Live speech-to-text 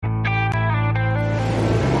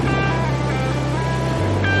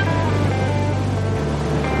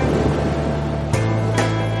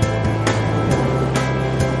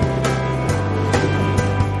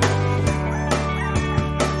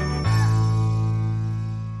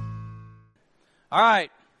All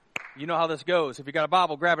right. You know how this goes. If you got a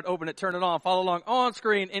Bible, grab it, open it, turn it on, follow along on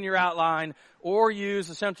screen in your outline, or use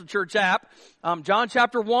the Central Church app. John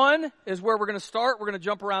chapter 1 is where we're going to start. We're going to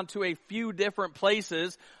jump around to a few different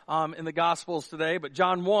places in the Gospels today, but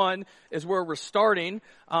John 1 is where we're starting.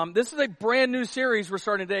 This is a brand new series we're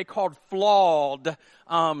starting today called Flawed.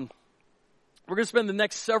 We're going to spend the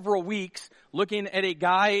next several weeks looking at a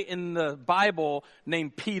guy in the Bible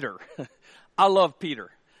named Peter. I love Peter.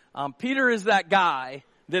 Peter is that guy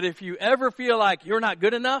that if you ever feel like you're not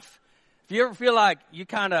good enough, if you ever feel like you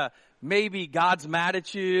kind of, maybe God's mad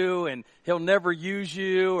at you and he'll never use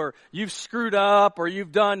you, or you've screwed up, or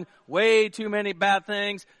you've done way too many bad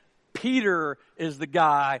things, Peter is the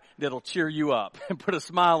guy that'll cheer you up and put a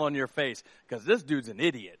smile on your face, because this dude's an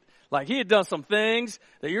idiot. Like, he had done some things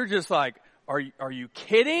that you're just like, are you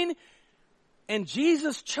kidding? And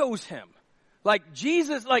Jesus chose him. Like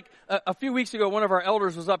Jesus, a few weeks ago, one of our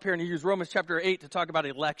elders was up here and he used Romans chapter 8 to talk about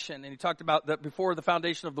election. And he talked about that before the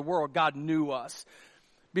foundation of the world, God knew us.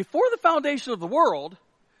 Before the foundation of the world,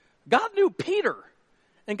 God knew Peter.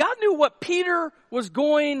 And God knew what Peter was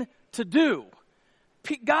going to do.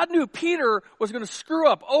 God knew Peter was going to screw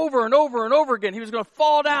up over and over and over again. He was going to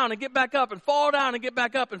fall down and get back up and fall down and get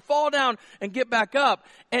back up and fall down and get back up.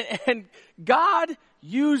 And God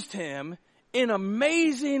used him in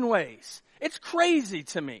amazing ways. It's crazy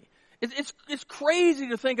to me. It's crazy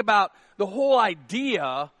to think about the whole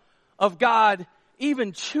idea of God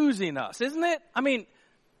even choosing us, isn't it? I mean,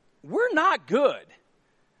 we're not good.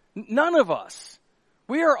 None of us.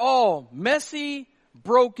 We are all messy,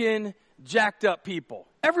 broken, jacked up people.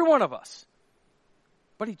 Every one of us.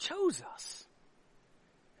 But he chose us.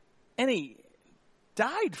 And he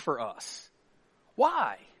died for us.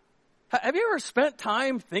 Why? Have you ever spent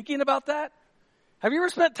time thinking about that? Have you ever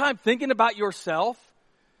spent time thinking about yourself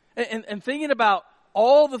and thinking about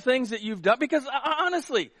all the things that you've done? Because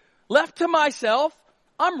honestly, left to myself,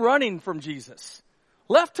 I'm running from Jesus.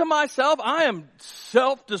 Left to myself, I am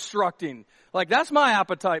self-destructing. Like, that's my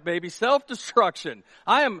appetite, baby. Self-destruction.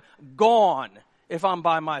 I am gone if I'm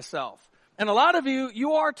by myself. And a lot of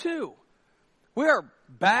you are too. We are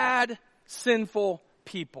bad, sinful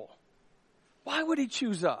people. Why would he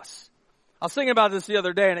choose us? I was thinking about this the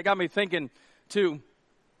other day, and it got me thinking to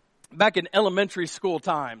back in elementary school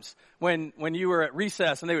times when you were at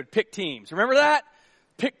recess and they would pick teams. Remember that?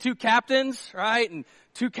 Pick two captains, right? And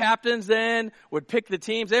two captains then would pick the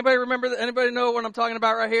teams. Anybody remember that? Anybody know what I'm talking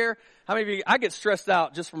about right here? How many of you? I get stressed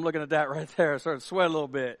out just from looking at that right there. I started to sweat a little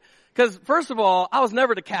bit. Because first of all, I was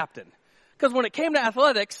never the captain. Because when it came to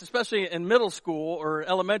athletics, especially in middle school or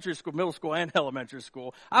elementary school, middle school and elementary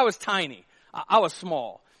school, I was tiny. I was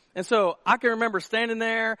small. And so I can remember standing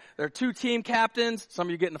there. There are two team captains. Some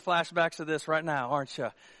of you getting the flashbacks of this right now, aren't you?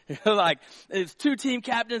 Like, it's two team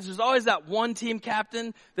captains. There's always that one team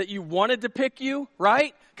captain that you wanted to pick you,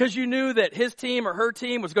 right? Because you knew that his team or her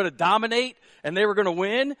team was going to dominate and they were going to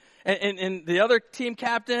win. And the other team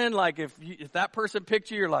captain, like if that person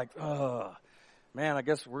picked you, you're like, oh, man, I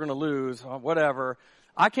guess we're going to lose. Whatever.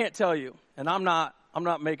 I can't tell you, and I'm not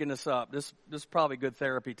making this up. This is probably good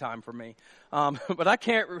therapy time for me. But I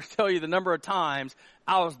can't tell you the number of times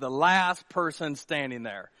I was the last person standing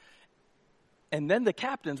there. And then the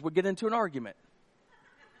captains would get into an argument.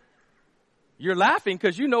 You're laughing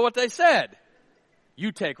because you know what they said.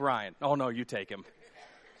 You take Ryan. Oh, no, you take him.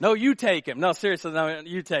 No, you take him. No, seriously, no,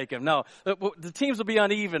 you take him. No, the teams will be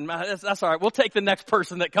uneven. That's all right. We'll take the next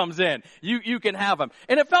person that comes in. You can have him.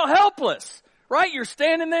 And it felt helpless. Right? You're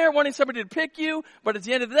standing there wanting somebody to pick you, but at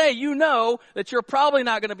the end of the day, you know that you're probably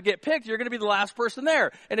not going to get picked. You're going to be the last person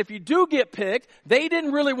there. And if you do get picked, they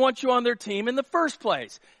didn't really want you on their team in the first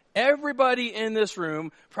place. Everybody in this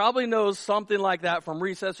room probably knows something like that from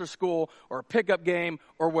recess or school or a pickup game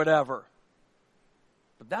or whatever.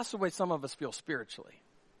 But that's the way some of us feel spiritually.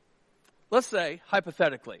 Let's say,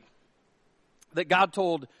 hypothetically, that God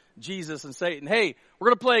told Jesus and Satan, hey, we're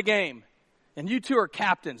going to play a game. And you two are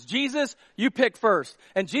captains. Jesus, you pick first.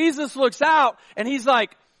 And Jesus looks out and he's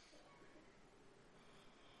like,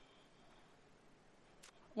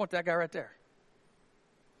 I want that guy right there.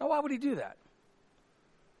 Now, why would he do that?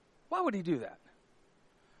 Why would he do that?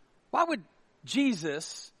 Why would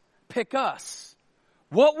Jesus pick us?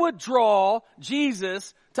 What would draw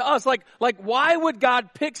Jesus to us? Like why would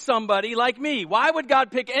God pick somebody like me? Why would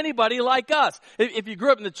God pick anybody like us? If you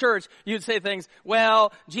grew up in the church, you'd say things,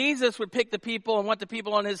 well, Jesus would pick the people and want the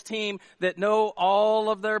people on his team that know all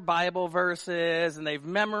of their Bible verses and they've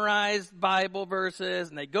memorized Bible verses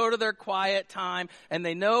and they go to their quiet time and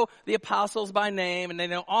they know the apostles by name and they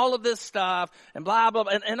know all of this stuff and blah, blah,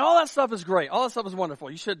 blah. And all that stuff is great. All that stuff is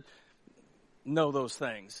wonderful. You should know those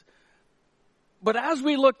things. But as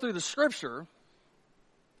we look through the scripture,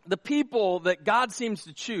 the people that God seems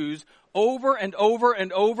to choose over and over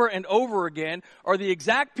and over and over again are the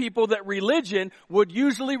exact people that religion would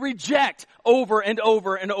usually reject over and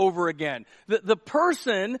over and over again. The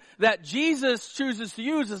person that Jesus chooses to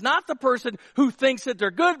use is not the person who thinks that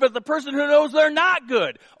they're good, but the person who knows they're not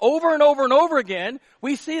good. Over and over and over again,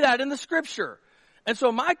 we see that in the scripture. And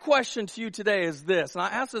so my question to you today is this, and I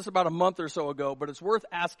asked this about a month or so ago, but it's worth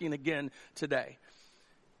asking again today.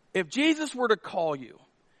 If Jesus were to call you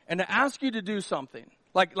and to ask you to do something,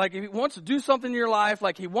 like if he wants to do something in your life,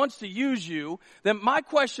 like he wants to use you, then my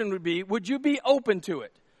question would be, would you be open to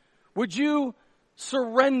it? Would you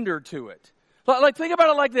surrender to it? Like think about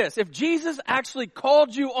it like this. If Jesus actually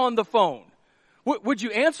called you on the phone, would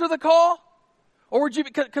you answer the call? Or would you,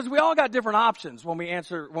 because we all got different options when we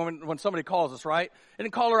answer, when somebody calls us, right?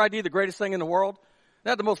 Isn't caller ID the greatest thing in the world?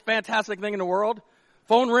 Isn't that the most fantastic thing in the world?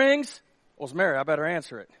 Phone rings. Well, it's Mary. I better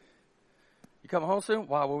answer it. You coming home soon?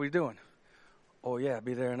 Wow, what are we doing? Oh, yeah, I'll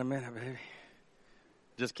be there in a minute, baby.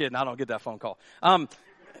 Just kidding. I don't get that phone call.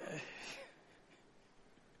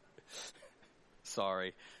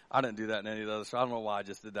 Sorry. I didn't do that in any of those. So I don't know why I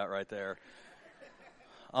just did that right there.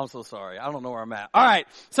 I'm so sorry. I don't know where I'm at. All right.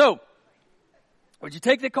 So, would you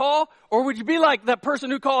take the call? Or would you be like that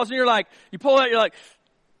person who calls and you're like, you pull out, you're like,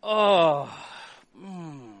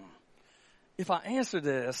 if I answer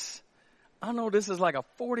this, I know this is like a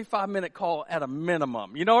 45-minute call at a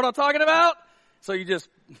minimum. You know what I'm talking about? So you just,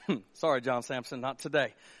 sorry, John Sampson, not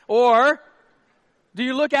today. Or do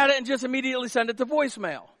you look at it and just immediately send it to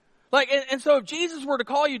voicemail? Like, and so if Jesus were to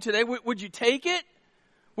call you today, would you take it?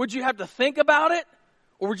 Would you have to think about it?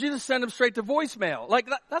 Or would you just send him straight to voicemail? Like,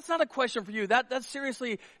 that's not a question for you. That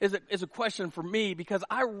seriously is a question for me because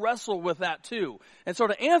I wrestle with that too. And so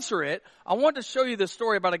to answer it, I want to show you this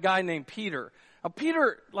story about a guy named Peter. Now,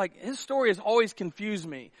 Peter, like, his story has always confused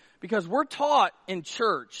me because we're taught in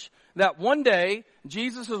church that one day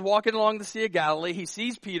Jesus is walking along the Sea of Galilee. He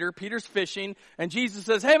sees Peter. Peter's fishing. And Jesus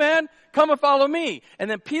says, hey, man, come and follow me. And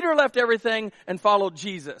then Peter left everything and followed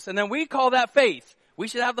Jesus. And then we call that faith. We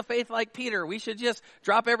should have the faith like Peter. We should just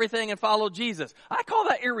drop everything and follow Jesus. I call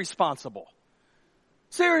that irresponsible.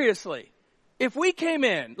 Seriously. If we came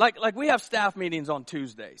in, like we have staff meetings on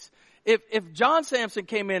Tuesdays. If John Sampson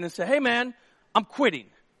came in and said, hey man, I'm quitting.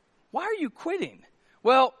 Why are you quitting?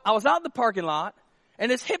 Well, I was out in the parking lot and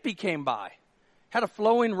this hippie came by. Had a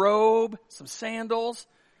flowing robe, some sandals,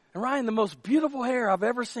 and Ryan, the most beautiful hair I've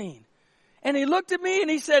ever seen. And he looked at me and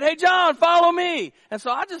he said, hey, John, follow me. And so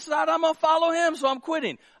I decided I'm going to follow him, so I'm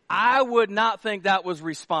quitting. I would not think that was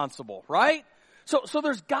responsible, right? So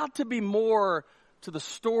there's got to be more to the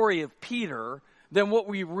story of Peter than what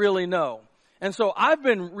we really know. And so I've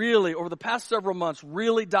been really, over the past several months,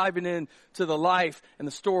 really diving into the life and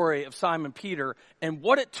the story of Simon Peter and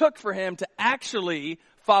what it took for him to actually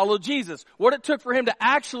follow Jesus. What it took for him to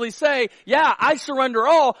actually say, yeah, I surrender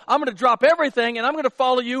all. I'm going to drop everything and I'm going to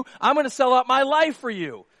follow you. I'm going to sell out my life for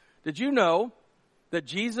you. Did you know that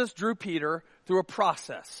Jesus drew Peter through a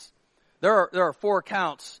process? There are 4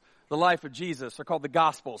 accounts, the life of Jesus. They're called the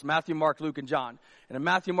Gospels, Matthew, Mark, Luke, and John. And in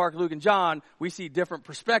Matthew, Mark, Luke, and John, we see different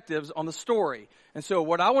perspectives on the story. And so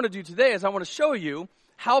what I want to do today is I want to show you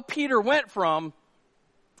how Peter went from,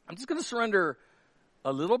 I'm just going to surrender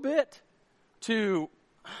a little bit, to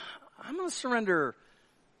I'm going to surrender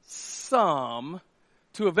some,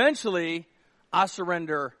 to eventually I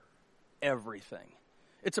surrender everything.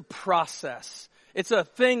 It's a process. It's a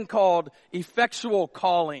thing called effectual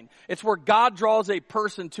calling. It's where God draws a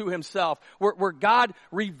person to himself, where God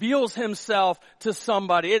reveals himself to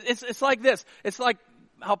somebody. It's like this. It's like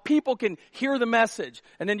how people can hear the message,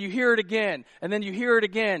 and then you hear it again, and then you hear it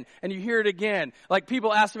again, and you hear it again. Like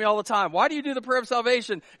people ask me all the time, why do you do the prayer of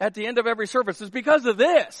salvation at the end of every service? It's because of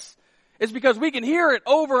this. It's because we can hear it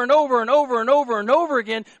over and over and over and over and over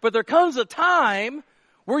again, but there comes a time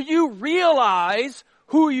where you realize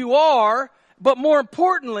who you are, but more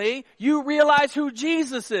importantly, you realize who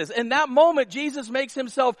Jesus is. In that moment, Jesus makes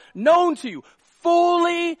himself known to you,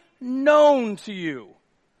 fully known to you.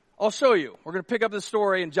 I'll show you. We're going to pick up this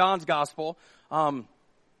story in John's gospel.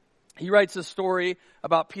 He writes this story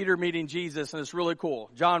about Peter meeting Jesus, and it's really cool.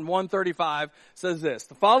 John 1:35 says this.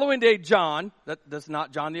 The following day, John, that's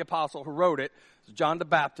not John the Apostle who wrote it, it's John the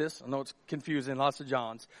Baptist. I know it's confusing, lots of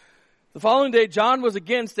Johns. The following day, John was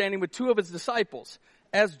again standing with 2 of his disciples.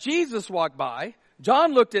 As Jesus walked by,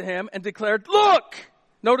 John looked at him and declared, look!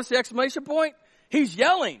 Notice the exclamation point? He's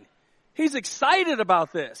yelling. He's excited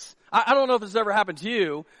about this. I don't know if this has ever happened to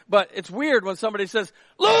you, but it's weird when somebody says,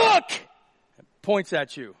 look! And points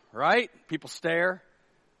at you, right? People stare.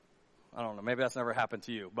 I don't know, maybe that's never happened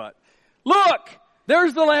to you, but Look,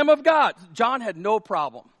 there's the Lamb of God. John had no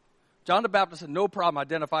problem. John the Baptist had no problem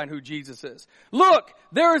identifying who Jesus is. Look,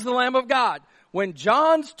 there is the Lamb of God. When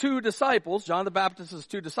John's two disciples, John the Baptist's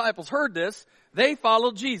two disciples, heard this, they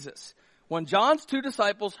followed Jesus. When John's two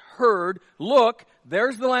disciples heard, look,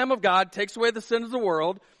 there's the Lamb of God, takes away the sins of the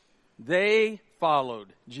world, they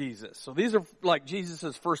followed Jesus. So these are like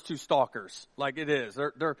Jesus' first two stalkers, like it is.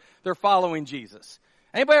 They're following Jesus.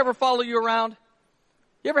 Anybody ever follow you around?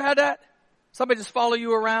 You ever had that? Somebody just follow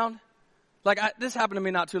you around? This happened to me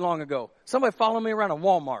not too long ago. Somebody followed me around a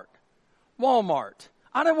Walmart.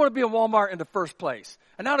 I didn't want to be in Walmart in the first place.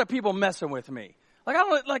 And now there are people messing with me.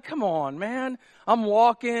 Come on, man. I'm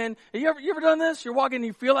walking. You ever done this? You're walking and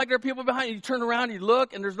you feel like there are people behind you. You turn around, you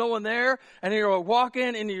look, and there's no one there. And you're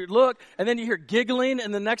walking and you look, and then you hear giggling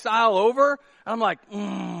in the next aisle over. And I'm like,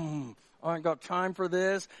 I ain't got time for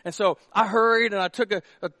this. And so I hurried and I took a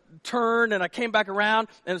turn and I came back around,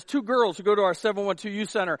 and there's two girls who go to our 712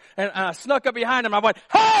 youth center, and I snuck up behind them. I went,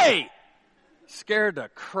 hey! Scared the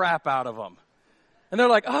crap out of them. And they're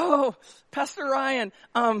like, oh, Pastor Ryan,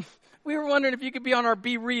 we were wondering if you could be on our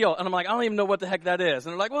Be Real. And I'm like, I don't even know what the heck that is.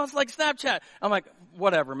 And they're like, well, it's like Snapchat. I'm like,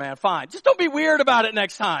 whatever, man, fine. Just don't be weird about it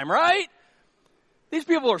next time, right? These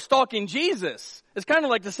people are stalking Jesus. It's kind of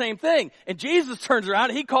like the same thing. And Jesus turns around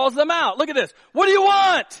and he calls them out. Look at this. What do you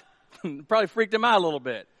want? Probably freaked him out a little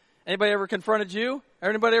bit. Anybody ever confronted you?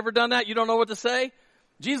 Anybody ever done that? You don't know what to say?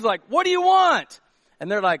 Jesus is like, what do you want? And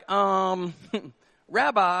they're like,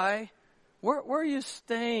 Rabbi, where are you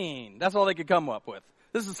staying? That's all they could come up with.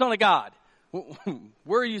 This is the Son of God.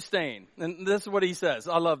 Where are you staying? And this is what he says.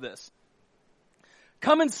 I love this.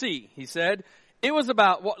 Come and see, he said. It was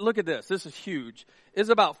about, look at this. This is huge. It's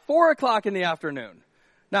about 4 o'clock in the afternoon.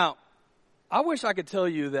 Now, I wish I could tell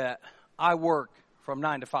you that I work from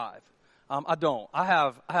 9 to 5. I don't. I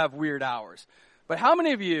have weird hours. But how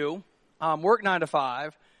many of you work 9 to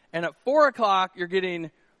 5, and at 4 o'clock you're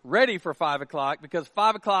getting ready for 5 o'clock because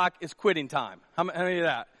 5 o'clock is quitting time? How many of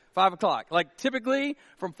that? 5 o'clock. Like typically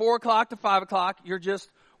from 4 o'clock to 5 o'clock, you're just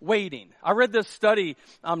waiting. I read this study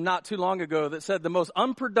not too long ago that said the most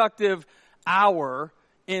unproductive hour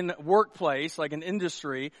in workplace, like in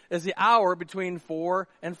industry, is the hour between 4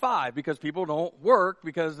 and 5 because people don't work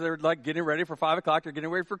because they're like getting ready for 5 o'clock. They're getting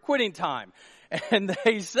ready for quitting time. And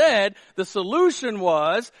they said the solution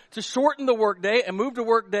was to shorten the workday and move the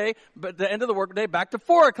workday, but the end of the workday back to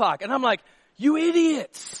 4 o'clock. And I'm like, you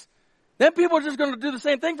idiots. Then people are just going to do the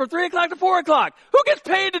same thing from 3 o'clock to 4 o'clock. Who gets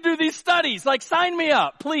paid to do these studies? Like, sign me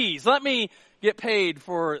up, please. Let me get paid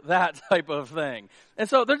for that type of thing. And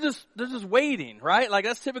so they're just waiting, right? Like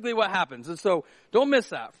that's typically what happens. And so don't miss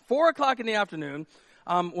that. 4 o'clock in the afternoon,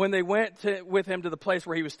 when they went with him to the place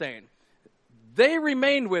where he was staying, they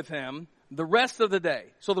remained with him the rest of the day.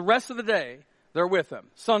 So the rest of the day, they're with him.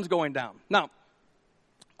 Sun's going down. Now,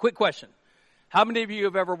 quick question. How many of you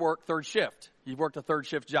have ever worked third shift? You've worked a third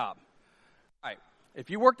shift job. All right.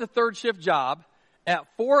 If you worked a third shift job, at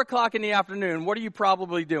 4 o'clock in the afternoon, what are you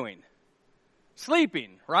probably doing?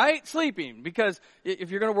 Sleeping, right? Sleeping. Because if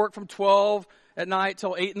you're going to work from 12 at night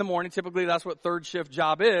till 8 in the morning, typically that's what third shift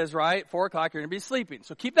job is, right? 4 o'clock, you're going to be sleeping.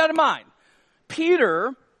 So keep that in mind.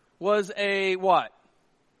 Peter was a what?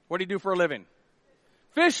 What did he do for a living?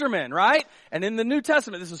 Fisherman, right? And in the New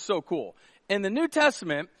Testament, this is so cool. In the New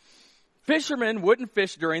Testament, fishermen wouldn't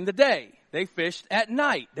fish during the day. They fished at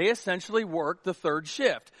night. They essentially worked the third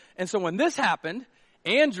shift. And so when this happened,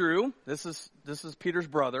 Andrew, this is Peter's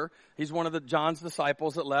brother. He's one of the John's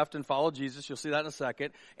disciples that left and followed Jesus. You'll see that in a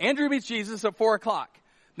second. Andrew meets Jesus at 4 o'clock,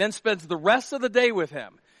 then spends the rest of the day with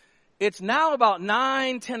him. It's now about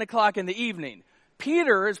 9, 10 o'clock in the evening.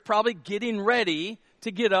 Peter is probably getting ready to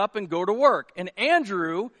get up and go to work. And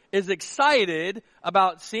Andrew is excited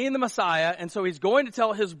about seeing the Messiah, and so he's going to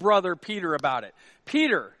tell his brother Peter about it.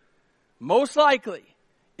 Peter, most likely,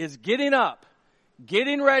 is getting up,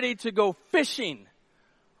 getting ready to go fishing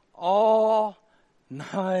all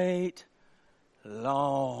night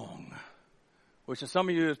long, which to some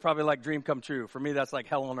of you is probably like dream come true. For me, that's like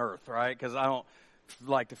hell on earth, right? Because I don't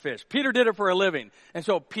like to fish. Peter did it for a living. And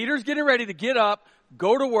so Peter's getting ready to get up,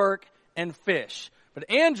 go to work, and fish. But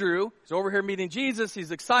Andrew is over here meeting Jesus.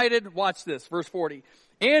 He's excited. Watch this, verse 40.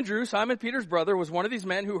 Andrew, Simon Peter's brother, was one of these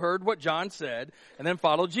men who heard what John said and then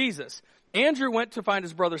followed Jesus. Andrew went to find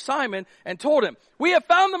his brother Simon and told him, "We have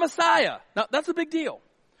found the Messiah." Now, that's a big deal.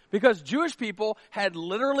 Because Jewish people had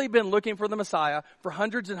literally been looking for the Messiah for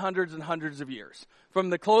hundreds and hundreds and hundreds of years. From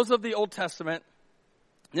the close of the Old Testament,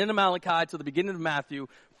 into Malachi, to the beginning of Matthew,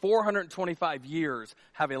 425 years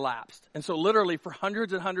have elapsed. And so literally for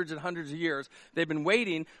hundreds and hundreds and hundreds of years, they've been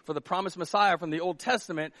waiting for the promised Messiah from the Old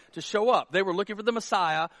Testament to show up. They were looking for the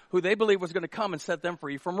Messiah who they believed was going to come and set them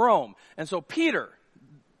free from Rome. And so Peter,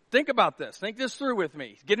 think about this. Think this through with me.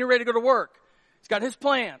 He's getting ready to go to work. He's got his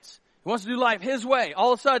plans. He wants to do life his way.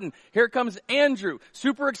 All of a sudden, here comes Andrew,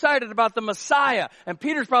 super excited about the Messiah. And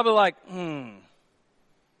Peter's probably like, I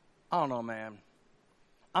don't know, man.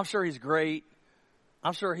 I'm sure he's great.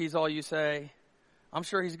 I'm sure he's all you say. I'm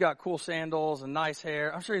sure he's got cool sandals and nice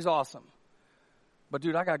hair. I'm sure he's awesome. But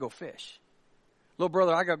dude, I got to go fish. Little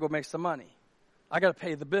brother, I got to go make some money. I got to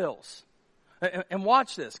pay the bills. And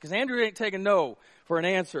watch this, because Andrew ain't taking no for an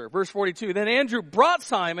answer. Verse 42, then Andrew brought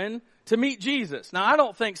Simon to meet Jesus. Now, I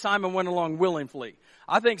don't think Simon went along willingly.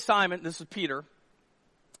 I think Simon, this is Peter,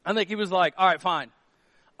 I think he was like, all right, fine.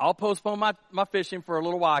 I'll postpone my fishing for a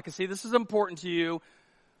little while. I can see this is important to you.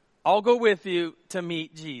 I'll go with you to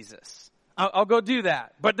meet Jesus. I'll go do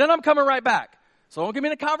that. But then I'm coming right back. So don't give me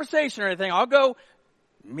in a conversation or anything. I'll go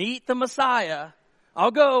meet the Messiah.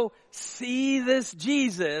 I'll go see this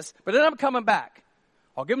Jesus. But then I'm coming back.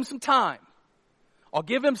 I'll give him some time. I'll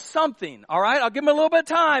give him something, all right? I'll give him a little bit of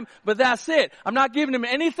time, but that's it. I'm not giving him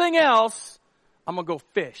anything else. I'm going to go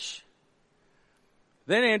fish.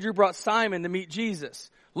 Then Andrew brought Simon to meet Jesus.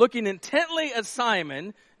 Looking intently at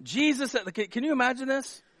Simon, Jesus said, can you imagine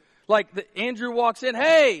this? Like Andrew walks in,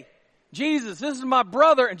 hey, Jesus, this is my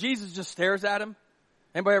brother. And Jesus just stares at him.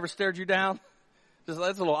 Anybody ever stared you down? That's a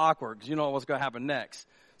little awkward because you know what's going to happen next.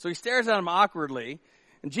 So he stares at him awkwardly.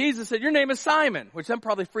 And Jesus said, your name is Simon, which then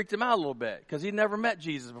probably freaked him out a little bit because he'd never met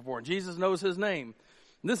Jesus before. And Jesus knows his name.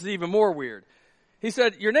 And this is even more weird. He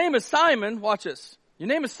said, your name is Simon. Watch this. Your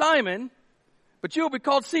name is Simon, but you will be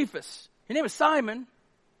called Cephas. Your name is Simon,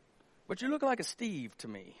 but you look like a Steve to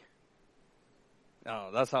me.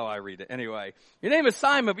 Oh, that's how I read it. Anyway, your name is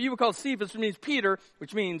Simon, but you will be called Cephas, which means Peter,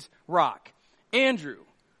 which means rock. Andrew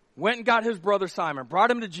went and got his brother Simon,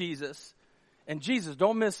 brought him to Jesus. And Jesus,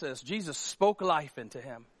 don't miss this, Jesus spoke life into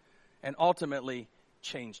him and ultimately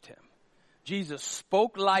changed him. Jesus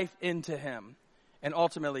spoke life into him and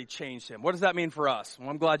ultimately changed him. What does that mean for us? Well,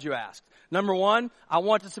 I'm glad you asked. Number one, I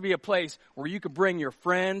want this to be a place where you can bring your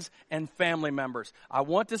friends and family members. I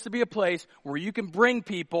want this to be a place where you can bring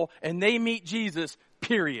people and they meet Jesus,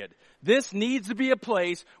 period. This needs to be a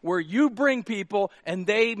place where you bring people and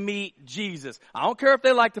they meet Jesus. I don't care if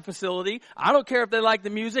they like the facility. I don't care if they like the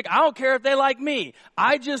music. I don't care if they like me.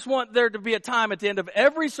 I just want there to be a time at the end of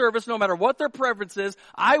every service, no matter what their preference is.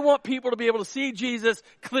 I want people to be able to see Jesus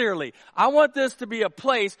clearly. I want this to be a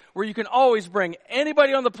place where you can always bring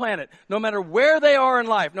anybody on the planet, no matter where they are in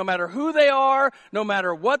life, no matter who they are, no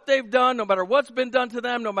matter what they've done, no matter what's been done to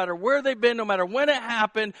them, no matter where they've been, no matter when it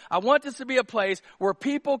happened. I want this to be a place where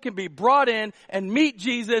people can be brought in and meet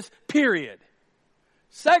Jesus, period.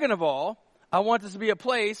 Second of all, I want this to be a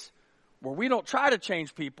place where we don't try to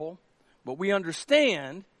change people, but we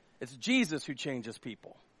understand it's Jesus who changes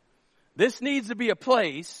people. This needs to be a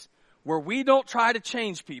place where we don't try to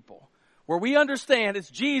change people, where we understand it's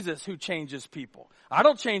Jesus who changes people. I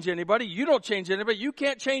don't change anybody. You don't change anybody. You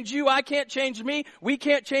can't change you. I can't change me. We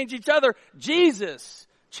can't change each other. Jesus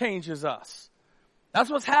changes us. That's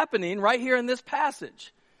what's happening right here in this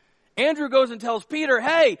passage. Andrew goes and tells Peter,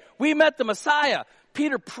 hey, we met the Messiah.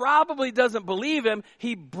 Peter probably doesn't believe him.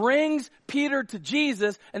 He brings Peter to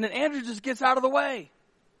Jesus, and then Andrew just gets out of the way.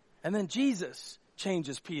 And then Jesus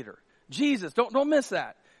changes Peter. Jesus, don't miss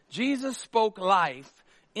that. Jesus spoke life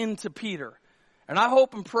into Peter. And I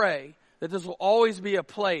hope and pray that this will always be a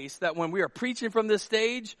place that when we are preaching from this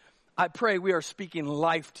stage, I pray we are speaking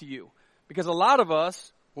life to you. Because a lot of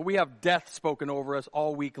us, well, we have death spoken over us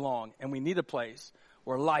all week long, and we need a place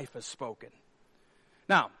where life is spoken.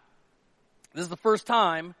 Now, this is the first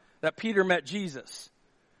time that Peter met Jesus.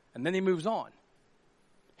 And then he moves on.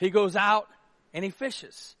 He goes out and he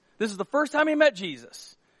fishes. This is the first time he met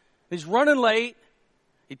Jesus. He's running late.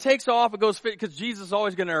 He takes off and goes fish because Jesus is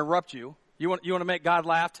always going to interrupt you. You want to make God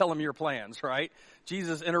laugh? Tell him your plans, right?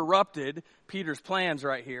 Jesus interrupted Peter's plans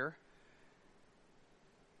right here.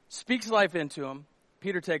 Speaks life into him.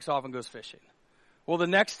 Peter takes off and goes fishing. Well, the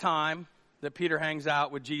next time that Peter hangs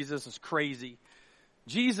out with Jesus is crazy.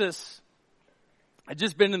 Jesus had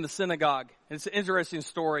just been in the synagogue. And it's an interesting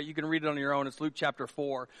story. You can read it on your own. It's Luke chapter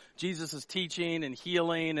 4. Jesus is teaching and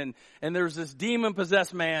healing. And there's this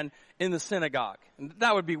demon-possessed man in the synagogue. And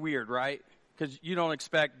that would be weird, right? Because you don't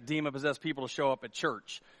expect demon-possessed people to show up at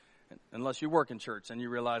church. Unless you work in church and you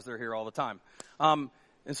realize they're here all the time.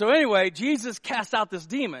 And so anyway, Jesus cast out this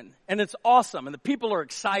demon, and it's awesome, and the people are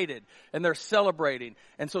excited, and they're celebrating.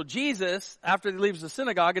 And so Jesus, after he leaves the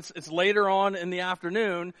synagogue, it's later on in the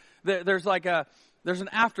afternoon, there's an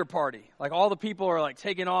after party. Like all the people are like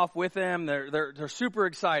taking off with him. They're super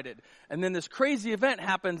excited. And then this crazy event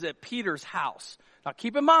happens at Peter's house. Now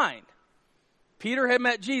keep in mind, Peter had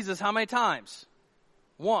met Jesus how many times?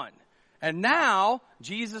 1. And now,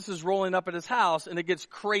 Jesus is rolling up at his house, and it gets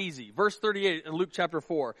crazy. Verse 38 in Luke chapter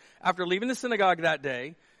 4. After leaving the synagogue that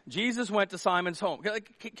day, Jesus went to Simon's home.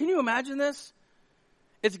 Can you imagine this?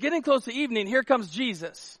 It's getting close to evening. Here comes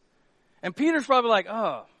Jesus. And Peter's probably like,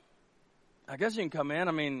 oh, I guess you can come in.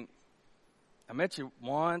 I mean, I met you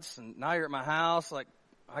once, and now you're at my house. Like,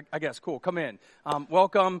 I guess, cool, come in.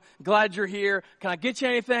 Welcome, glad you're here. Can I get you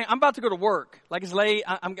anything? I'm about to go to work. Like, it's late,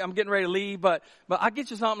 I'm getting ready to leave, but I'll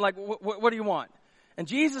get you something. Like, what do you want? And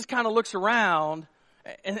Jesus kind of looks around,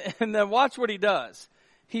 and then watch what he does.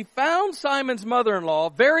 He found Simon's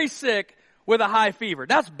mother-in-law very sick with a high fever.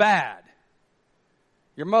 That's bad.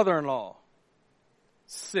 Your mother-in-law,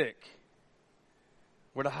 sick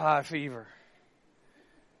with a high fever.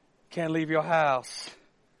 Can't leave your house.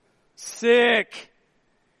 Sick.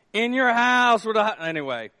 In your house with a...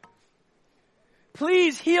 Anyway.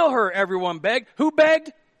 Please heal her, everyone begged. Who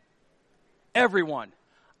begged? Everyone.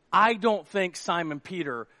 I don't think Simon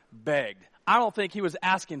Peter begged. I don't think he was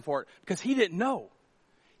asking for it because he didn't know.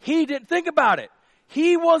 He didn't think about it.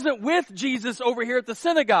 He wasn't with Jesus over here at the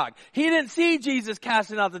synagogue. He didn't see Jesus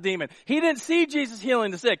casting out the demon. He didn't see Jesus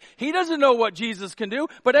healing the sick. He doesn't know what Jesus can do,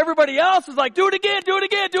 but everybody else is like, do it again, do it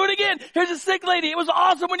again, do it again. Here's a sick lady. It was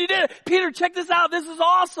awesome when you did it. Peter, check this out. This is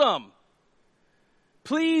awesome.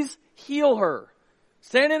 Please heal her.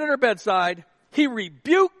 Standing at her bedside, he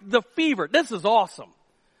rebuked the fever. This is awesome.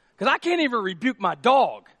 Because I can't even rebuke my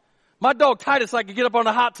dog. My dog Titus, I could get up on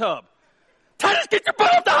the hot tub. Titus, get your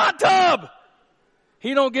butt off the hot tub.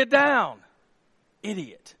 He don't get down.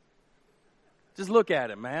 Idiot. Just look at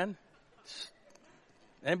him, man.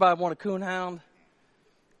 Anybody want a coonhound?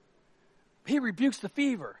 He rebukes the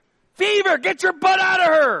fever. Fever, get your butt out of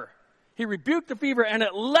her. He rebuked the fever and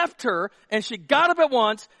it left her, and she got up at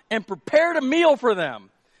once and prepared a meal for them.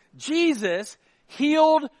 Jesus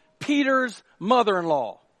healed Peter's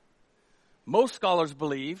mother-in-law. Most scholars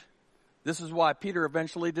believe this is why Peter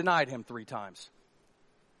eventually denied him 3 times.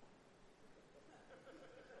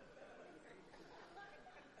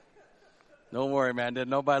 Don't worry, man. Did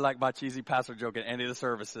nobody like my cheesy pastor joke at any of the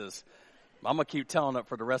services? I'm going to keep telling it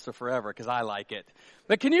for the rest of forever because I like it.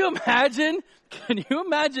 But can you imagine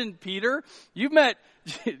Peter?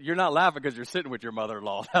 You're not laughing because you're sitting with your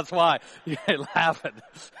mother-in-law. That's why you're laughing.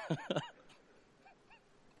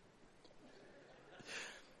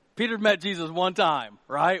 Peter met Jesus one time,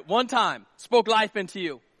 right? One time. Spoke life into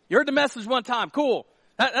you. You heard the message one time. Cool.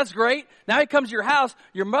 That's great. Now he comes to your house.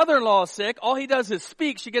 Your mother-in-law is sick. All he does is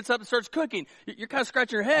speak. She gets up and starts cooking. You're kind of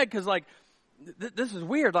scratching your head because, like, this is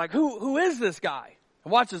weird. Like, who is this guy?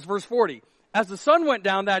 And watch this, verse 40. As the sun went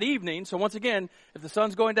down that evening, so once again, if the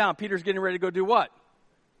sun's going down, Peter's getting ready to go do what?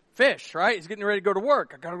 Fish, right? He's getting ready to go to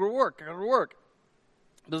work. I got to go to work.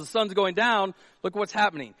 As the sun's going down, look what's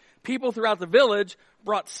happening. People throughout the village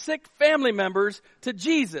brought sick family members to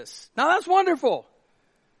Jesus. Now that's wonderful.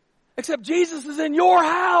 Except Jesus is in your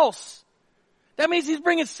house. That means he's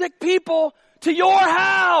bringing sick people to your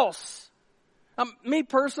house. Me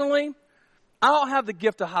personally, I don't have the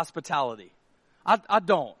gift of hospitality. I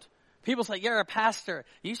don't. People say, you're a pastor.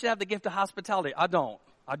 You should have the gift of hospitality. I don't.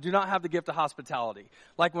 I do not have the gift of hospitality.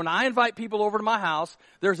 Like when I invite people over to my house,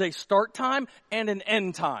 there's a start time and an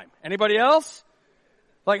end time. Anybody else?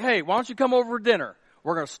 Like, hey, why don't you come over for dinner?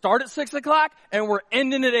 We're going to start at 6 o'clock and we're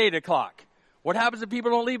ending at 8 o'clock. What happens if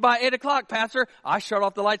people don't leave by 8 o'clock, Pastor? I shut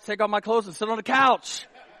off the lights, take off my clothes, and sit on the couch.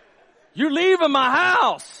 You leave in my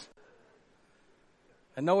house.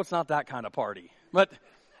 And no, it's not that kind of party. But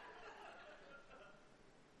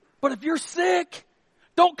if you're sick,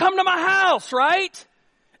 don't come to my house, right?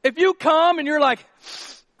 If you come and you're like,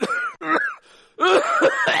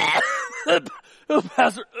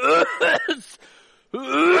 Pastor,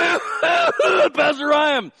 Pastor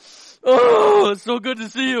Ryan, oh, it's so good to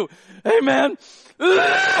see you. Hey, man,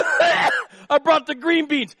 I brought the green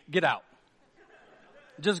beans. Get out.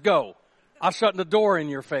 Just go. I'll shut the door in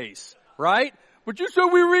your face, right? But you said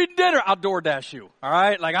we were eating dinner. I'll DoorDash you, all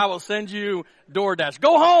right? Like I will send you DoorDash.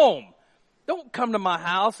 Go home. Don't come to my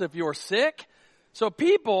house if you're sick. So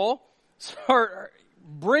people start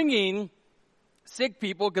bringing sick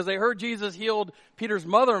people because they heard Jesus healed Peter's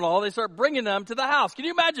mother-in-law. They start bringing them to the house. Can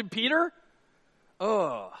you imagine Peter?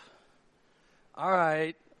 Oh, all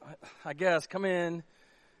right. I guess. Come in.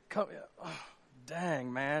 Oh,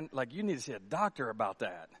 dang, man, like you need to see a doctor about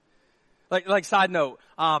that. Like side note,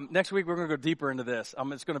 next week we're going to go deeper into this.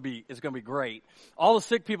 It's going to be great. All the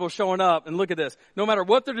sick people showing up, and look at this. No matter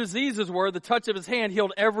what their diseases were, the touch of his hand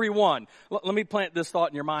healed every one. Let me plant this thought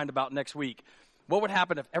in your mind about next week. What would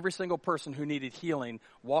happen if every single person who needed healing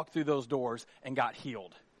walked through those doors and got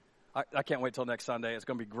healed? I can't wait till next Sunday. It's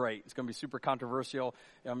going to be great. It's going to be super controversial.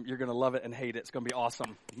 You're going to love it and hate it. It's going to be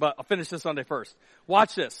awesome. But I'll finish this Sunday first.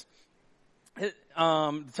 Watch this. The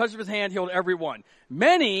touch of his hand healed everyone.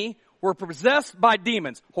 Many were possessed by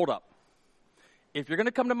demons. Hold up. If you're going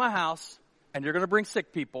to come to my house and you're going to bring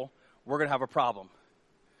sick people, we're going to have a problem.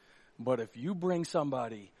 But if you bring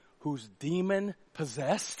somebody who's demon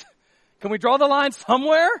possessed, can we draw the line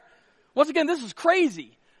somewhere? Once again, this is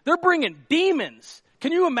crazy. They're bringing demons.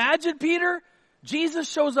 Can you imagine, Peter? Jesus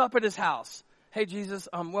shows up at his house. Hey, Jesus,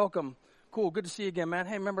 welcome. Cool, good to see you again, man.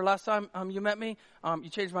 Hey, remember last time you met me? You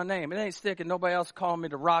changed my name. It ain't sticking. Nobody else calling me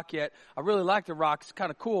The Rock yet. I really like The Rock. It's kind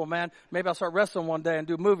of cool, man. Maybe I'll start wrestling one day and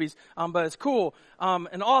do movies. But it's cool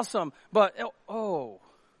and awesome. But, you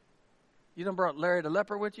done brought Larry the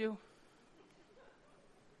leper with you?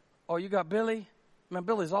 Oh, you got Billy? Man,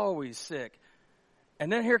 Billy's always sick. And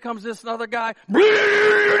then here comes this other guy.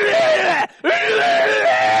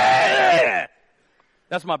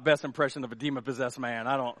 That's my best impression of a demon-possessed man.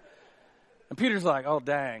 And Peter's like, oh,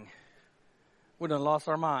 dang. We done lost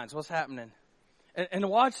our minds. What's happening? And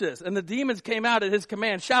watch this. And the demons came out at his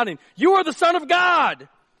command, shouting, you are the Son of God.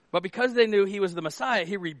 But because they knew he was the Messiah,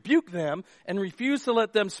 he rebuked them and refused to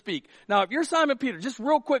let them speak. Now, if you're Simon Peter, just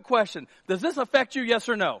real quick question. Does this affect you, yes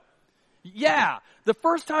or no? Yeah. The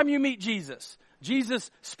first time you meet Jesus,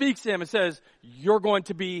 Jesus speaks to him and says, you're going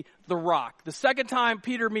to be the rock. The second time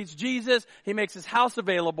Peter meets Jesus, he makes his house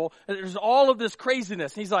available. And there's all of this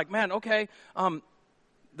craziness. And he's like, man, okay,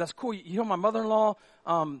 that's cool. You know my mother-in-law,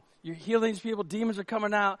 you're healing these people, demons are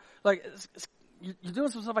coming out. Like, you're doing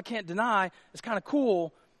some stuff I can't deny. It's kind of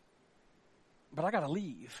cool, but I got to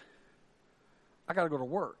leave. I got to go to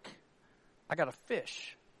work. I got to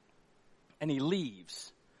fish. And he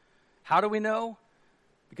leaves. How do we know?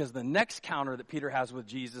 Because the next counter that Peter has with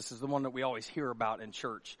Jesus is the one that we always hear about in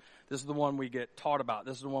church. This is the one we get taught about.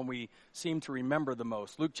 This is the one we seem to remember the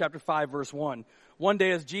most. Luke chapter 5, verse 1. One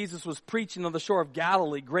day as Jesus was preaching on the shore of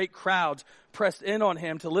Galilee, great crowds pressed in on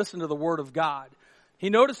him to listen to the word of God. He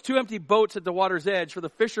noticed 2 empty boats at the water's edge, for the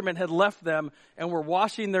fishermen had left them and were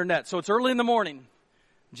washing their nets. So it's early in the morning.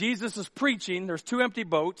 Jesus is preaching. There's 2 empty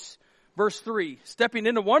boats. Verse 3, stepping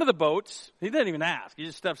into one of the boats, he didn't even ask. He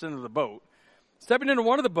just steps into the boat. Stepping into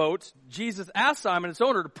one of the boats, Jesus asked Simon, its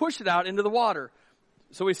owner, to push it out into the water.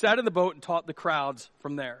 So he sat in the boat and taught the crowds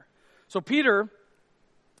from there. So Peter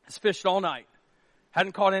has fished all night.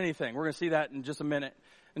 Hadn't caught anything. We're going to see that in just a minute.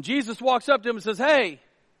 And Jesus walks up to him and says, hey,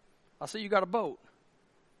 I see you got a boat.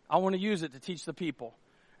 I want to use it to teach the people.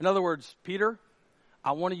 In other words, Peter,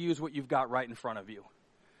 I want to use what you've got right in front of you.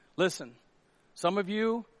 Listen, some of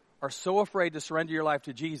you are so afraid to surrender your life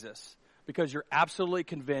to Jesus because you're absolutely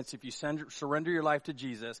convinced if you surrender your life to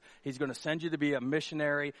Jesus, he's going to send you to be a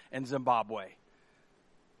missionary in Zimbabwe.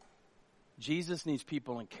 Jesus needs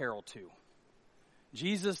people in Carroll too.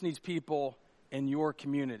 Jesus needs people in your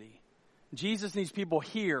community. Jesus needs people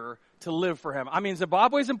here to live for him. I mean,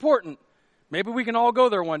 Zimbabwe is important. Maybe we can all go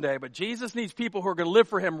there one day, but Jesus needs people who are going to live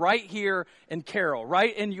for him right here in Carroll,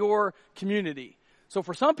 right in your community. So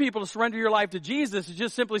for some people to surrender your life to Jesus is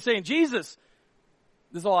just simply saying, Jesus,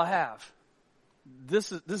 this is all I have.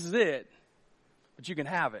 This is it. But you can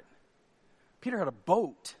have it. Peter had a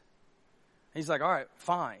boat. He's like, all right,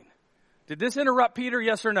 fine. Did this interrupt Peter,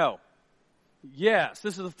 yes or no? Yes.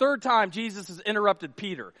 This is the third time Jesus has interrupted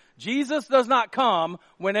Peter. Jesus does not come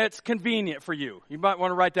when it's convenient for you. You might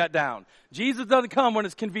want to write that down. Jesus doesn't come when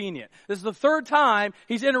it's convenient. This is the third time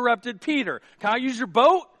he's interrupted Peter. Can I use your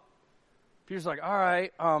boat? Peter's like, all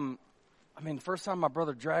right, first time my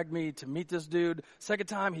brother dragged me to meet this dude. Second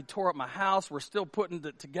time he tore up my house. We're still putting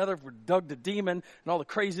it together for Doug the demon and all the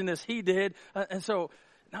craziness he did. And so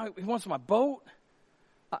now he wants my boat.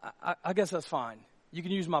 I guess that's fine. You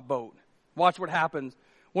can use my boat. Watch what happens.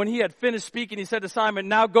 When he had finished speaking, he said to Simon,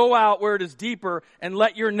 now go out where it is deeper and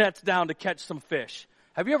let your nets down to catch some fish.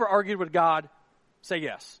 Have you ever argued with God? Say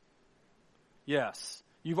yes. Yes.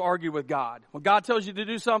 You've argued with God. When God tells you to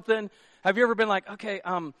do something, have you ever been like, okay,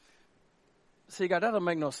 see, God, that doesn't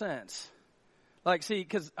make no sense. Like, see,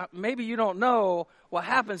 because maybe you don't know what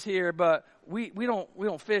happens here, but we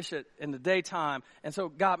don't fish it in the daytime. And so,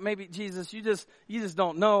 God, maybe, Jesus, you just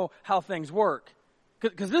don't know how things work.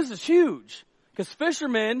 Because this is huge. Because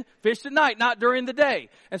fishermen fished at night, not during the day.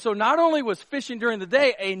 And so not only was fishing during the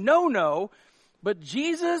day a no-no, but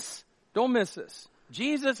Jesus Don't miss this.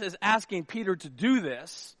 Jesus is asking Peter to do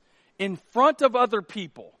this in front of other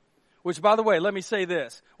people. Which, by the way, let me say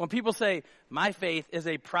this. When people say, my faith is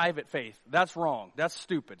a private faith, that's wrong. That's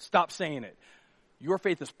stupid. Stop saying it. Your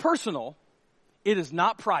faith is personal. It is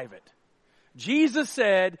not private. Jesus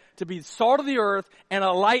said to be salt of the earth and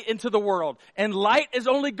a light into the world. And light is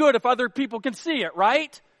only good if other people can see it,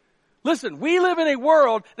 right? Listen, we live in a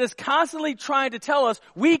world that's constantly trying to tell us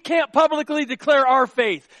we can't publicly declare our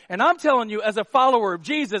faith. And I'm telling you, as a follower of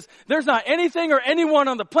Jesus, there's not anything or anyone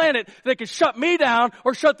on the planet that can shut me down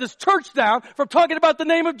or shut this church down from talking about the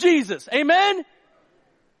name of Jesus. Amen?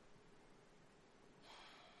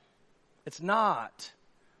 It's not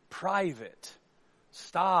private.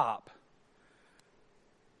 Stop.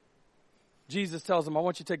 Jesus tells him, I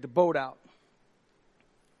want you to take the boat out.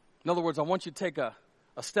 In other words, I want you to take a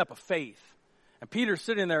step of faith. And Peter's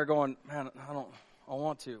sitting there going, man, I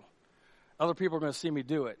want to. Other people are going to see me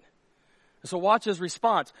do it. And so watch his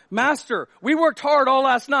response. Master, we worked hard all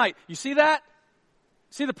last night. You see that?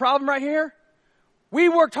 See the problem right here? We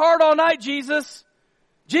worked hard all night, Jesus.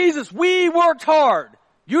 Jesus, we worked hard.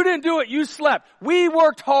 You didn't do it. You slept. We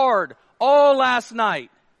worked hard all last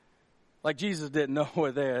night. Like Jesus didn't know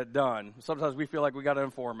what they had done. Sometimes we feel like we got to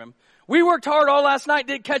inform him. We worked hard all last night,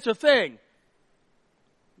 didn't catch a thing.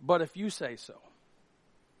 But if you say so.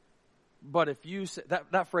 But if you say,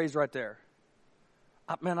 that phrase right there.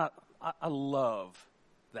 I love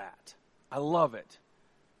that. I love it.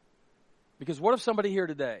 Because what if somebody here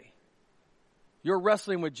today, you're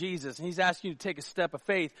wrestling with Jesus and he's asking you to take a step of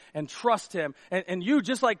faith and trust him. And you,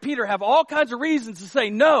 just like Peter, have all kinds of reasons to say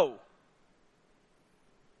no.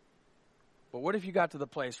 But what if you got to the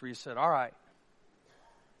place where you said, all right,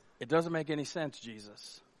 it doesn't make any sense,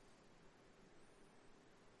 Jesus.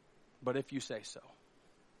 But if you say so.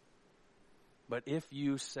 But if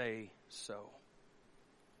you say so.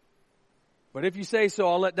 But if you say so,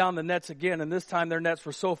 I'll let down the nets again. And this time their nets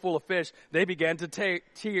were so full of fish, they began to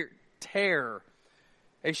tear.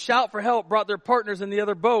 A shout for help brought their partners in the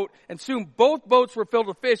other boat, and soon both boats were filled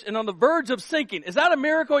with fish and on the verge of sinking. Is that a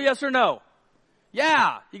miracle, yes or no?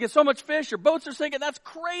 Yeah. You get so much fish, your boats are sinking. That's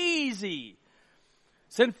crazy.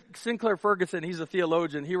 Sinclair Ferguson, he's a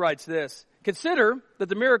theologian, he writes this. Consider that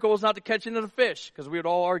the miracle was not the catching of the fish, because we would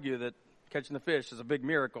all argue that catching the fish is a big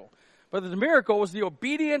miracle. But the miracle was the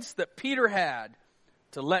obedience that Peter had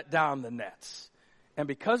to let down the nets. And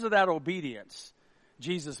because of that obedience,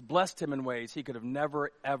 Jesus blessed him in ways he could have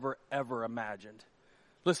never, ever, ever imagined.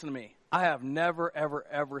 Listen to me. I have never, ever,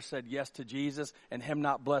 ever said yes to Jesus and him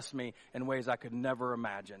not bless me in ways I could never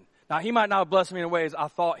imagine. Now, he might not bless me in ways I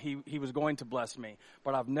thought he was going to bless me,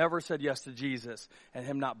 but I've never said yes to Jesus and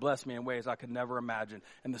him not bless me in ways I could never imagine.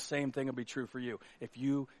 And the same thing will be true for you if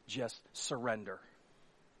you just surrender.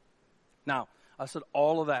 Now, I said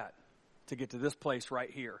all of that to get to this place right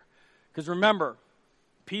here. Because remember,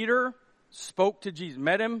 Peter spoke to Jesus,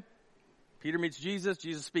 met him. Peter meets Jesus.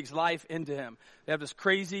 Jesus speaks life into him. They have this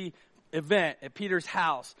crazy event at Peter's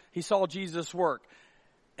house. He saw Jesus work.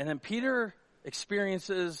 And then Peter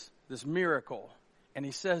experiences this miracle. And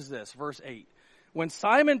he says this, verse 8. When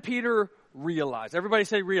Simon Peter realized, everybody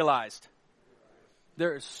say realized.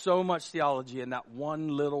 There is so much theology in that one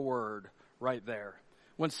little word right there.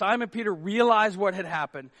 When Simon Peter realized what had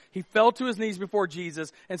happened, he fell to his knees before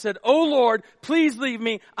Jesus and said, "Oh Lord, please leave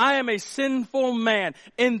me. I am a sinful man."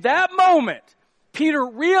 In that moment, Peter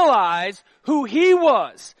realized who he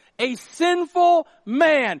was, a sinful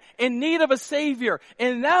man in need of a Savior.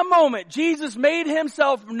 In that moment, Jesus made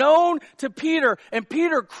himself known to Peter, and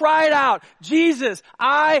Peter cried out, "Jesus,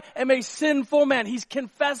 I am a sinful man." He's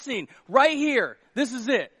confessing right here. This is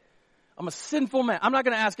it. I'm a sinful man. I'm not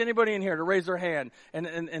going to ask anybody in here to raise their hand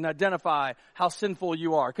and identify how sinful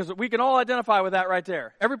you are, because we can all identify with that right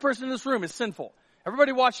there. Every person in this room is sinful.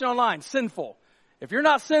 Everybody watching online, sinful. If you're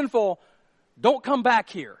not sinful, don't come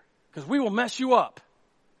back here, because we will mess you up.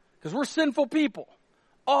 Because we're sinful people.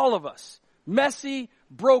 All of us. Messy,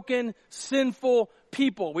 broken, sinful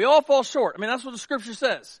people. We all fall short. I mean, that's what the scripture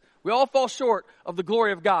says. We all fall short of the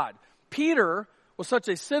glory of God. Peter was such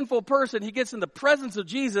a sinful person, he gets in the presence of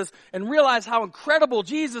Jesus and realizes how incredible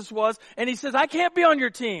Jesus was, and he says, "I can't be on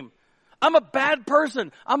your team. I'm a bad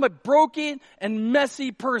person. I'm a broken and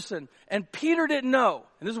messy person." And Peter didn't know,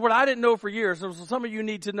 and this is what I didn't know for years, so some of you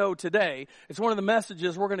need to know today. It's one of the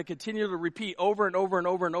messages we're going to continue to repeat over and over and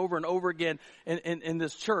over and over and over again in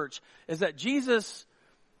this church, is that Jesus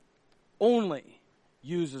only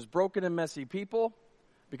uses broken and messy people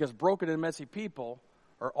because broken and messy people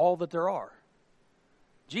are all that there are.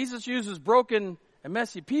 Jesus uses broken and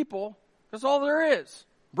messy people. That's all there is.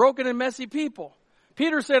 Broken and messy people.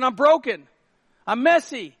 Peter's saying, "I'm broken. I'm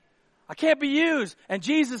messy. I can't be used. And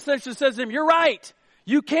Jesus essentially says to him, you're right.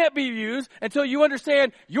 You can't be used until you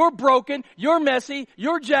understand you're broken, you're messy,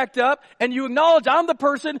 you're jacked up, and you acknowledge I'm the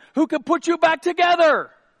person who can put you back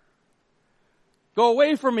together. Go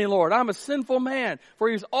away from me, Lord. I'm a sinful man. For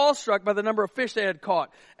he was awestruck by the number of fish they had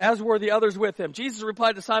caught, as were the others with him. Jesus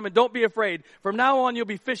replied to Simon, don't be afraid. From now on, you'll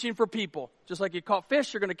be fishing for people. Just like you caught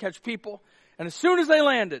fish, you're going to catch people. And as soon as they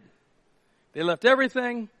landed, they left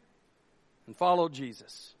everything and followed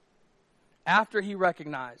Jesus. After he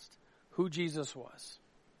recognized who Jesus was,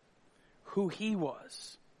 who he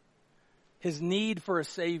was, his need for a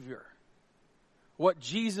Savior, what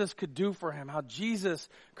Jesus could do for him, how Jesus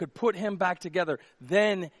could put him back together,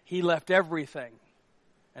 then he left everything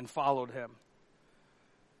and followed him.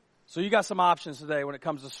 So you got some options today when it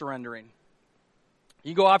comes to surrendering.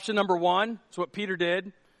 You go option number one. It's what Peter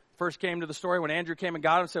did. First came to the story when Andrew came and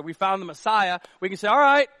got him and said, we found the Messiah. We can say, all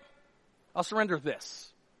right, I'll surrender this.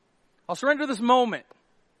 I'll surrender this moment.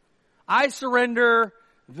 I surrender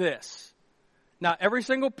this. Now, every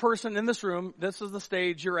single person in this room, this is the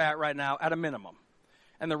stage you're at right now at a minimum.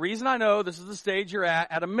 And the reason I know this is the stage you're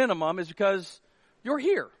at a minimum is because you're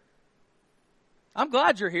here. I'm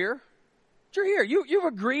glad you're here. You're here. You've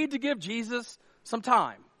agreed to give Jesus some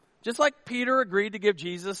time. Just like Peter agreed to give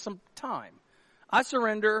Jesus some time. I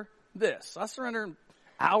surrender this. I surrender an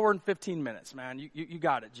hour and 15 minutes, man. You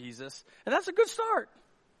got it, Jesus. And that's a good start.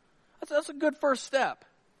 That's a good first step.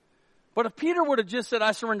 But if Peter would have just said,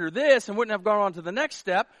 I surrender this, and wouldn't have gone on to the next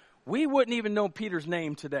step, we wouldn't even know Peter's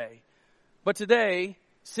name today. But today,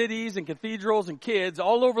 cities and cathedrals and kids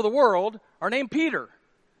all over the world are named Peter.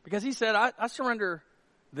 Because he said, I surrender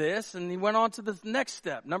this, and he went on to the next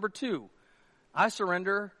step. Number 2, I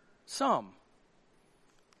surrender some.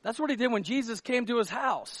 That's what he did when Jesus came to his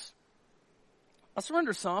house. I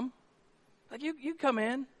surrender some. Like, you come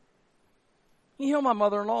in. You heal my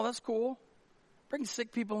mother-in-law, that's cool. Bring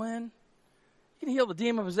sick people in. You can heal the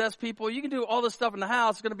demon-possessed people. You can do all this stuff in the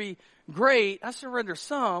house. It's going to be great. I surrender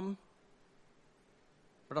some,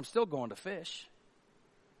 but I'm still going to fish.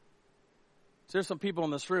 So there's some people in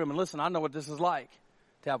this room, and listen, I know what this is like,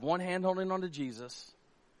 to have one hand holding on to Jesus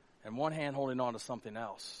and one hand holding on to something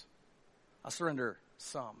else. I surrender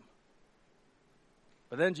some.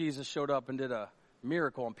 But then Jesus showed up and did a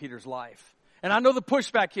miracle in Peter's life. And I know the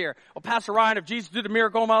pushback here. Well, Pastor Ryan, if Jesus did a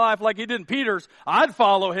miracle in my life like he did in Peter's, I'd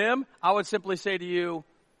follow him. I would simply say to you,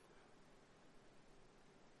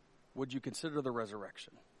 would you consider the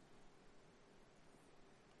resurrection?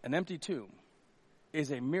 An empty tomb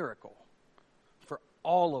is a miracle for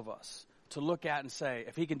all of us to look at and say,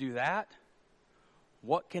 if he can do that,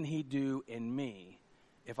 what can he do in me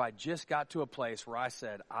if I just got to a place where I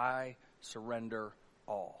said, I surrender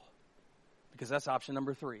all? Because that's option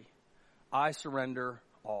number 3. I surrender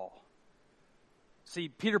all. See,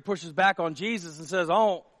 Peter pushes back on Jesus and says, I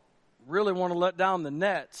don't really want to let down the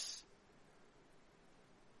nets.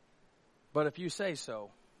 But if you say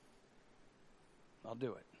so, I'll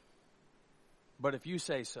do it. But if you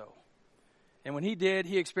say so. And when he did,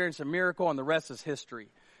 he experienced a miracle, and the rest is history.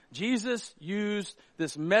 Jesus used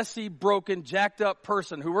this messy, broken, jacked up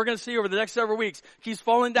person who we're going to see over the next several weeks keeps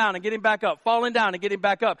falling down and getting back up, falling down and getting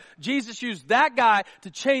back up. Jesus used that guy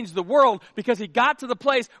to change the world because he got to the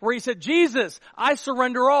place where he said, Jesus, I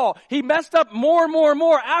surrender all. He messed up more and more and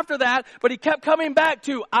more after that, but he kept coming back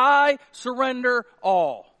to, I surrender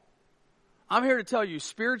all. I'm here to tell you,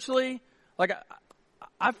 spiritually, like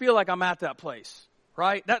I feel like I'm at that place,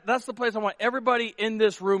 right? That's the place I want everybody in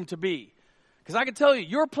this room to be. Because I can tell you,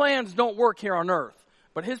 your plans don't work here on earth,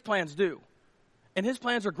 but his plans do. And his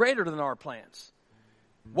plans are greater than our plans.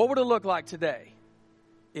 What would it look like today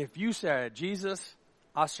if you said, Jesus,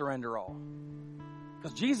 I surrender all?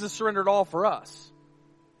 Because Jesus surrendered all for us.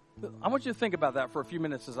 I want you to think about that for a few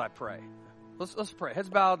minutes as I pray. Let's pray. Heads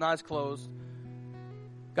bowed and eyes closed.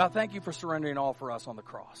 God, thank you for surrendering all for us on the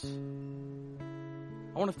cross.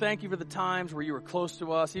 I want to thank you for the times where you were close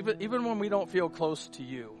to us, even when we don't feel close to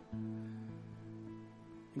you.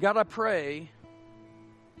 God, I pray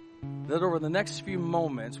that over the next few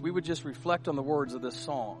moments, we would just reflect on the words of this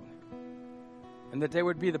song, and that they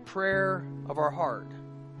would be the prayer of our heart.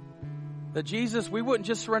 That Jesus, we wouldn't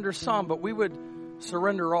just surrender some, but we would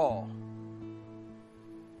surrender all.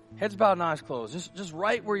 Heads bowed and eyes closed. Just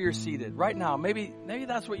right where you're seated, right now. Maybe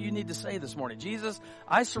that's what you need to say this morning. Jesus,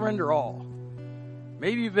 I surrender all.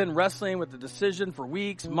 Maybe you've been wrestling with the decision for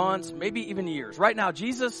weeks, months, maybe even years. Right now,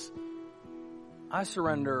 Jesus, I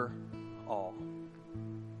surrender all.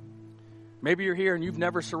 Maybe you're here and you've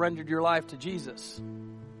never surrendered your life to Jesus.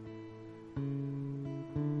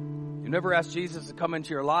 You've never asked Jesus to come into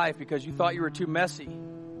your life because you thought you were too messy,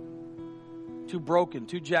 too broken,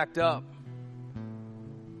 too jacked up.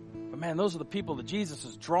 But man, those are the people that Jesus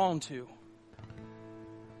is drawn to.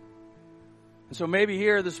 And so maybe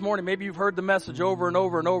here this morning, maybe you've heard the message over and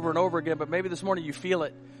over and over and over again, but maybe this morning you feel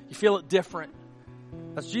it. You feel it different.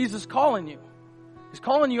 That's Jesus calling you. He's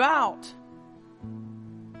calling you out.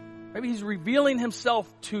 Maybe he's revealing himself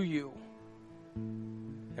to you.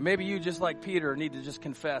 And maybe you, just like Peter, need to just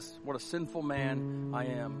confess, what a sinful man I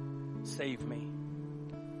am. Save me.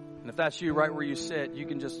 And if that's you right where you sit, you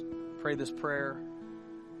can just pray this prayer.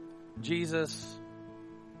 Jesus,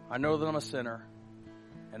 I know that I'm a sinner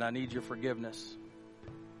and I need your forgiveness.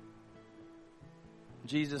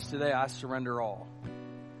 Jesus, today I surrender all.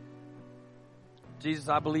 Jesus,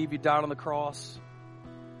 I believe you died on the cross,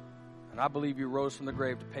 and I believe you rose from the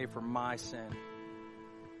grave to pay for my sin.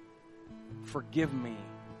 Forgive me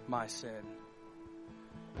my sin.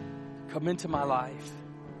 Come into my life.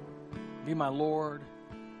 Be my Lord.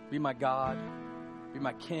 Be my God. Be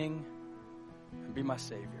my King. And be my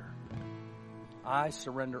Savior. I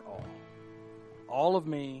surrender all. All of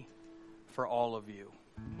me for all of you.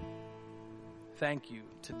 Thank you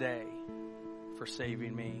today for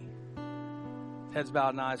saving me. Heads bowed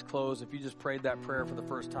and eyes closed. If you just prayed that prayer for the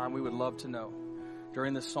first time, we would love to know.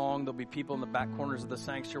 During this song, there'll be people in the back corners of the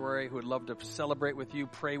sanctuary who would love to celebrate with you,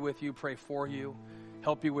 pray for you,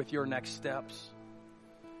 help you with your next steps.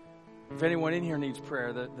 If anyone in here needs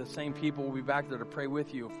prayer, the same people will be back there to pray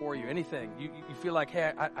with you, for you, anything. You feel like,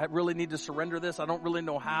 hey, I really need to surrender this. I don't really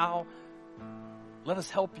know how. Let us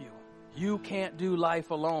help you. You can't do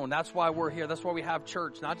life alone. That's why we're here. That's why we have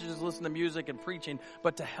church, not to just listen to music and preaching,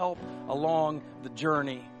 but to help along the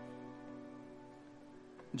journey.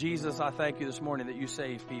 Jesus, I thank you this morning that you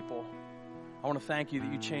save people. I want to thank you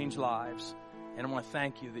that you change lives. And I want to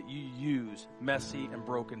thank you that you use messy and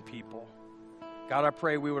broken people. God, I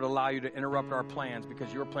pray we would allow you to interrupt our plans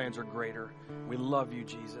because your plans are greater. We love you,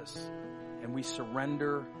 Jesus, and we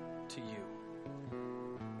surrender to you.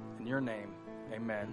 In your name, amen.